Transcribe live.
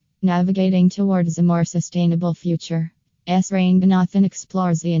Navigating towards a more sustainable future. Ranganathan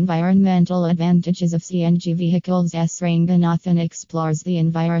explores the environmental advantages of CNG vehicles. Ranganathan explores the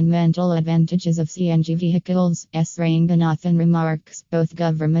environmental advantages of CNG vehicles. Ranganathan remarks, both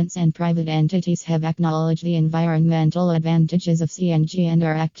governments and private entities have acknowledged the environmental advantages of CNG and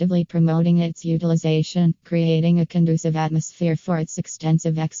are actively promoting its utilization, creating a conducive atmosphere for its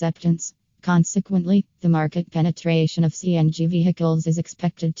extensive acceptance. Consequently, the market penetration of CNG vehicles is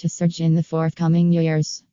expected to surge in the forthcoming years.